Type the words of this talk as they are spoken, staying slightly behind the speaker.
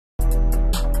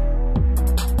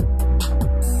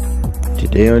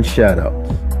Today on Shoutouts,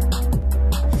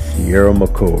 Ceara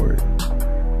McCord.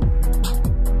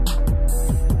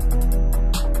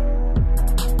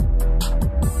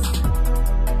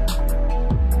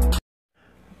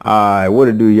 Alright, what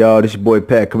it do, y'all? This your boy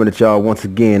Pat coming at y'all once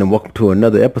again, and welcome to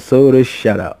another episode of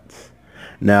Shoutouts.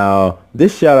 Now,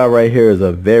 this shout out right here is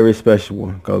a very special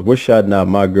one because we're shouting out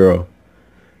my girl,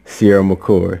 Ceara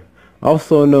McCord,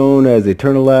 also known as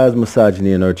Eternalized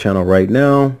Misogyny in her channel right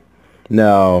now.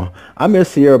 Now, I met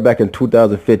Ceara back in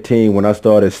 2015 when I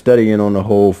started studying on the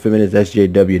whole feminist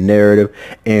SJW narrative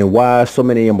and why so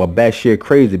many of them are batshit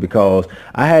crazy, because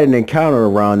I had an encounter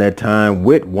around that time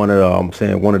with one of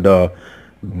the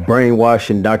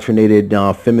brainwashed, indoctrinated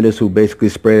feminists who basically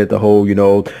spread the whole,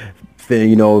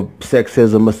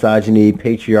 sexism, misogyny,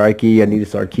 patriarchy, Anita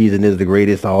Sarkeesian is the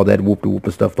greatest, all that whoop-de-whoop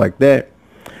and stuff like that.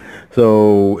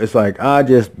 So it's like I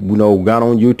just, got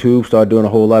on YouTube, started doing a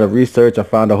whole lot of research. I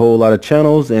found a whole lot of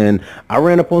channels, and I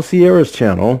ran up on Ceara's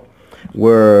channel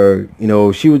where,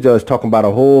 she was just talking about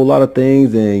a whole lot of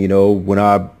things. And, when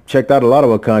I checked out a lot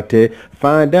of her content,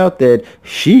 find out that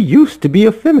she used to be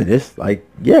a feminist. Like,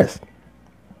 yes,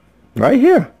 right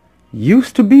here,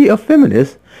 used to be a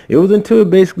feminist. It was until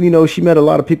basically, she met a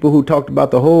lot of people who talked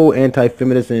about the whole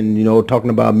anti-feminist and, talking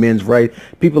about men's rights.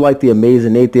 People like the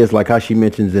Amazing Atheist, like how she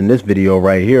mentions in this video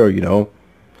right here,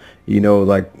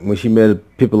 like when she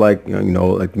met people like,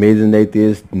 like Amazing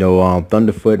Atheist,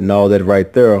 Thunderfoot and all that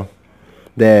right there,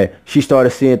 that she started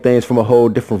seeing things from a whole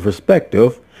different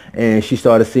perspective. And she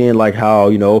started seeing like how,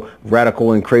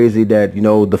 radical and crazy that,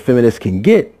 the feminists can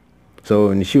get. So,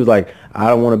 and she was like, I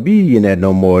don't want to be in that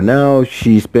no more. Now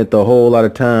she spent a whole lot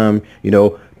of time,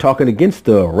 talking against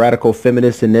the radical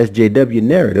feminist and SJW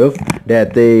narrative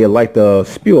that they like to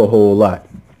spew a whole lot.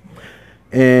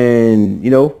 And,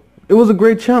 it was a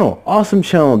great channel, awesome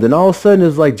channel. Then all of a sudden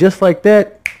it's like, just like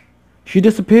that, she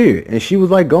disappeared. And she was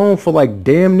like gone for like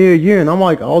damn near a year. And I'm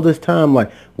like, all this time,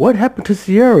 like, what happened to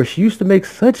Ceara? She used to make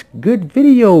such good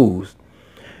videos.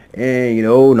 And,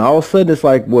 and all of a sudden it's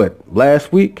like, what,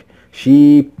 last week?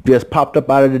 She just popped up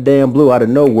out of the damn blue, out of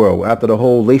nowhere, after the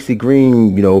whole Lacy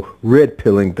Green, red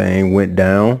pilling thing went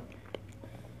down.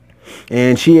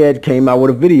 And she had came out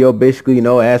with a video basically,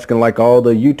 asking like all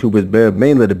the YouTubers,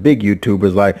 mainly the big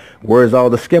YouTubers, like, where's all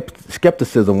the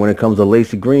skepticism when it comes to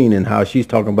Lacy Green, and how she's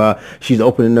talking about she's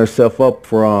opening herself up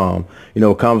for,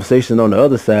 conversation on the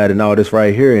other side and all this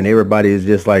right here. And everybody is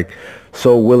just like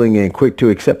so willing and quick to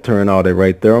accept her and all that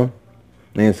right there.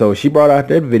 And so she brought out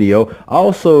that video.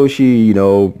 Also, she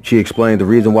explained the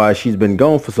reason why she's been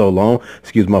gone for so long.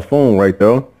 Excuse my phone right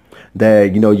there.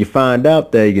 That, you find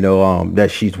out that,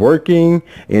 that she's working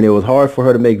and it was hard for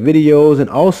her to make videos. And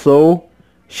also,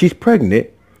 she's pregnant.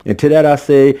 And to that I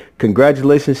say,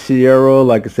 congratulations, Ceara.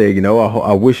 Like I say,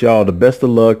 I wish y'all the best of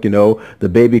luck. The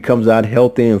baby comes out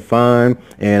healthy and fine.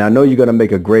 And I know you're going to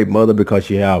make a great mother because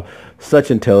you have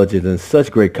such intelligence and such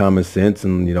great common sense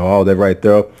and, all that right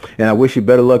there. And I wish you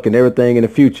better luck in everything in the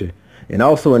future. And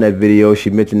also in that video, she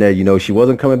mentioned that, she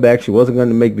wasn't coming back. She wasn't going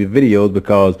to make the videos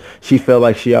because she felt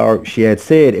like she had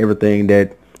said everything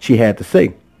that she had to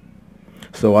say.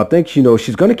 So I think,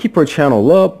 she's going to keep her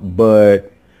channel up,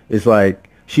 but it's like,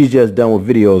 she's just done with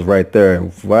videos right there.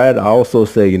 And for that, I also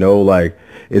say, like,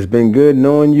 it's been good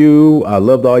knowing you. I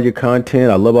loved all your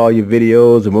content. I love all your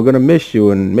videos, and we're going to miss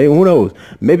you. And maybe, who knows,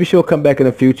 maybe she'll come back in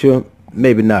the future.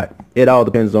 Maybe not. It all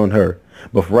depends on her.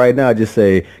 But for right now, I just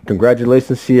say,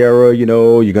 congratulations, Ceara.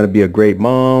 You're going to be a great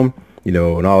mom,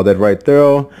 and all that right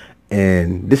there.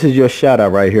 And this is your shout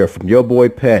out right here from your boy,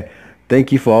 Pat.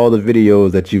 Thank you for all the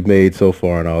videos that you've made so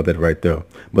far and all that right there.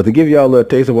 But to give y'all a little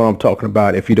taste of what I'm talking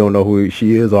about, if you don't know who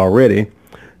she is already,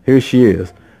 here she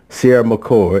is, Ceara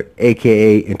McCord,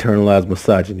 a.k.a. Internalized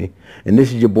Misogyny. And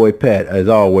this is your boy Pat, as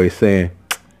always, saying,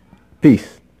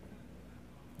 peace.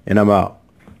 And I'm out.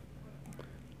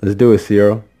 Let's do it,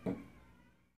 Ceara.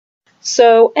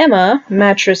 So, Emma,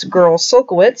 Mattress Girl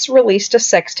Sulkowitz, released a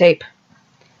sex tape.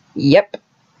 Yep,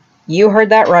 you heard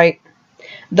that right.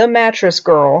 The Mattress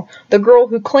Girl, the girl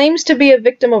who claims to be a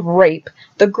victim of rape,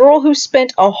 the girl who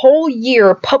spent a whole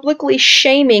year publicly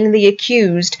shaming the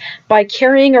accused by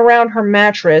carrying around her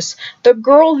mattress, the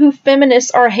girl who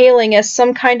feminists are hailing as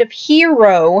some kind of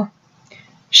hero,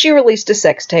 she released a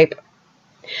sex tape.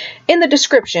 In the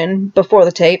description, before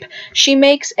the tape, she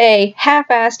makes a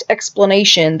half-assed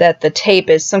explanation that the tape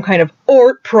is some kind of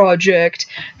art project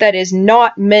that is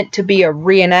not meant to be a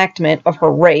reenactment of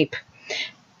her rape.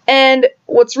 And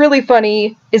what's really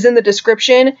funny is in the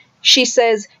description, she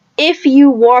says, if you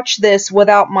watch this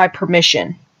without my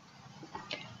permission.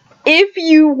 If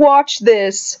you watch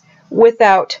this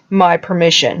without my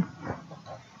permission.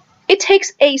 It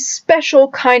takes a special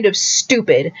kind of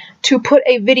stupid to put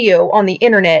a video on the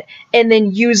internet and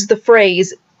then use the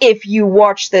phrase, "if you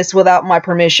watch this without my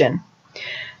permission."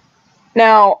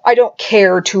 Now, I don't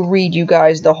care to read you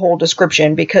guys the whole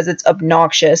description because it's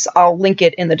obnoxious. I'll link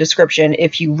it in the description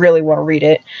if you really want to read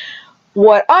it.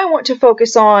 What I want to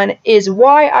focus on is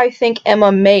why I think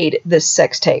Emma made this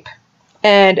sex tape.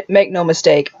 And make no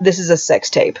mistake, this is a sex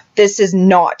tape. This is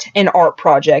not an art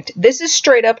project. This is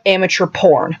straight up amateur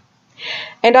porn.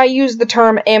 And I use the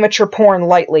term amateur porn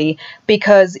lightly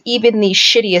because even the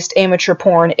shittiest amateur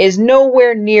porn is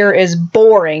nowhere near as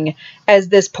boring as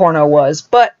this porno was,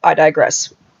 but I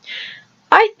digress.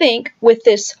 I think with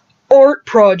this art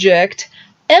project,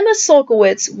 Emma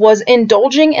Sulkowicz was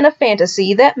indulging in a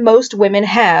fantasy that most women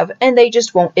have and they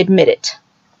just won't admit it.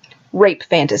 Rape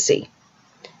fantasy.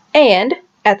 And,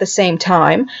 at the same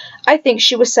time, I think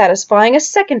she was satisfying a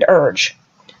second urge.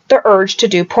 The urge to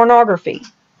do pornography.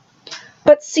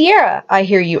 But Ceara, I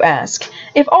hear you ask,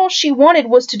 if all she wanted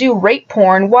was to do rape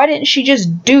porn, why didn't she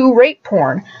just do rape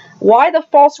porn? Why the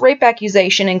false rape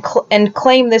accusation and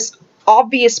claim this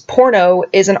obvious porno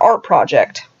is an art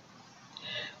project?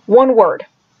 One word.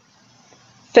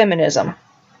 Feminism.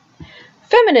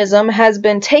 Feminism has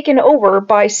been taken over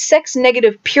by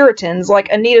sex-negative Puritans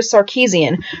like Anita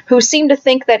Sarkeesian, who seem to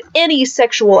think that any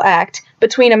sexual act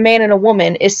between a man and a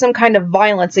woman is some kind of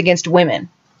violence against women.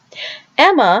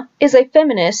 Emma is a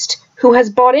feminist who has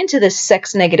bought into this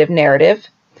sex-negative narrative,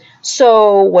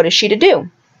 so what is she to do?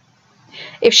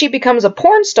 If she becomes a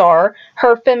porn star,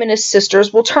 her feminist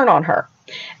sisters will turn on her,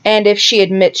 and if she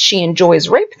admits she enjoys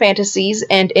rape fantasies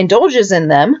and indulges in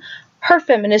them, her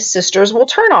feminist sisters will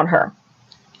turn on her.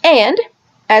 And,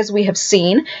 as we have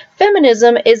seen,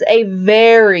 feminism is a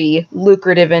very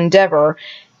lucrative endeavor.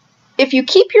 If you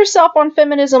keep yourself on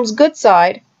feminism's good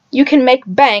side, you can make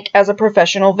bank as a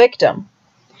professional victim.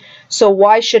 So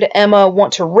why should Emma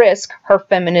want to risk her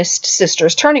feminist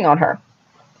sisters turning on her?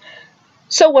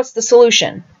 So what's the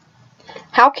solution?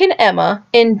 How can Emma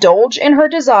indulge in her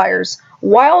desires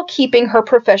while keeping her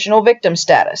professional victim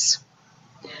status?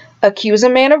 Accuse a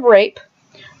man of rape,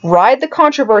 ride the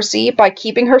controversy by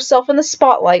keeping herself in the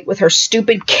spotlight with her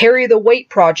stupid carry the weight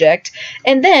project,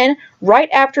 and then, right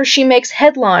after she makes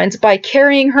headlines by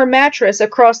carrying her mattress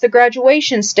across the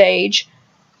graduation stage,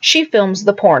 she films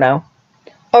the porno.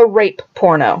 A rape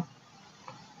porno.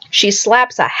 She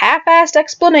slaps a half-assed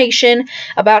explanation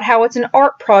about how it's an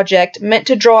art project meant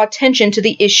to draw attention to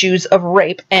the issues of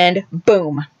rape, and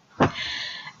boom.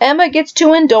 Emma gets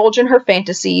to indulge in her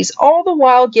fantasies, all the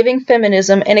while giving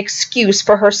feminism an excuse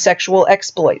for her sexual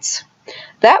exploits.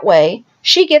 That way,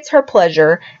 she gets her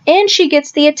pleasure, and she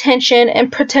gets the attention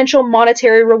and potential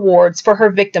monetary rewards for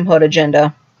her victimhood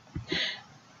agenda.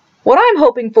 What I'm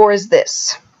hoping for is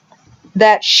this: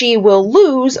 that she will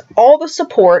lose all the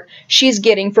support she's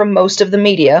getting from most of the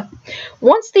media.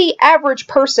 Once the average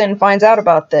person finds out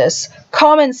about this,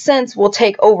 common sense will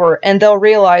take over and they'll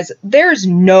realize there's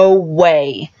no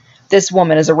way this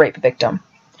woman is a rape victim.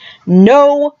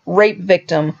 No rape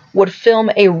victim would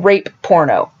film a rape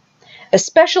porno,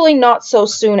 especially not so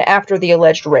soon after the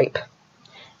alleged rape.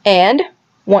 And,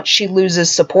 once she loses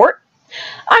support,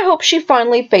 I hope she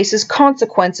finally faces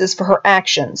consequences for her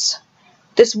actions.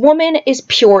 This woman is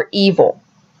pure evil.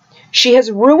 She has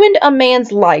ruined a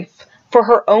man's life for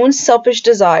her own selfish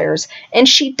desires, and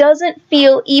she doesn't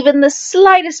feel even the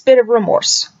slightest bit of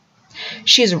remorse.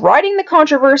 She's riding the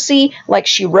controversy like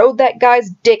she rode that guy's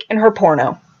dick in her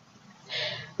porno.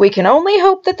 We can only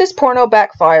hope that this porno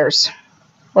backfires.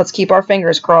 Let's keep our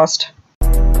fingers crossed.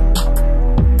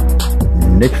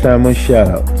 Next time on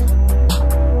Shoutouts,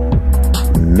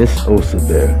 Miss Osa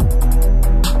Bear.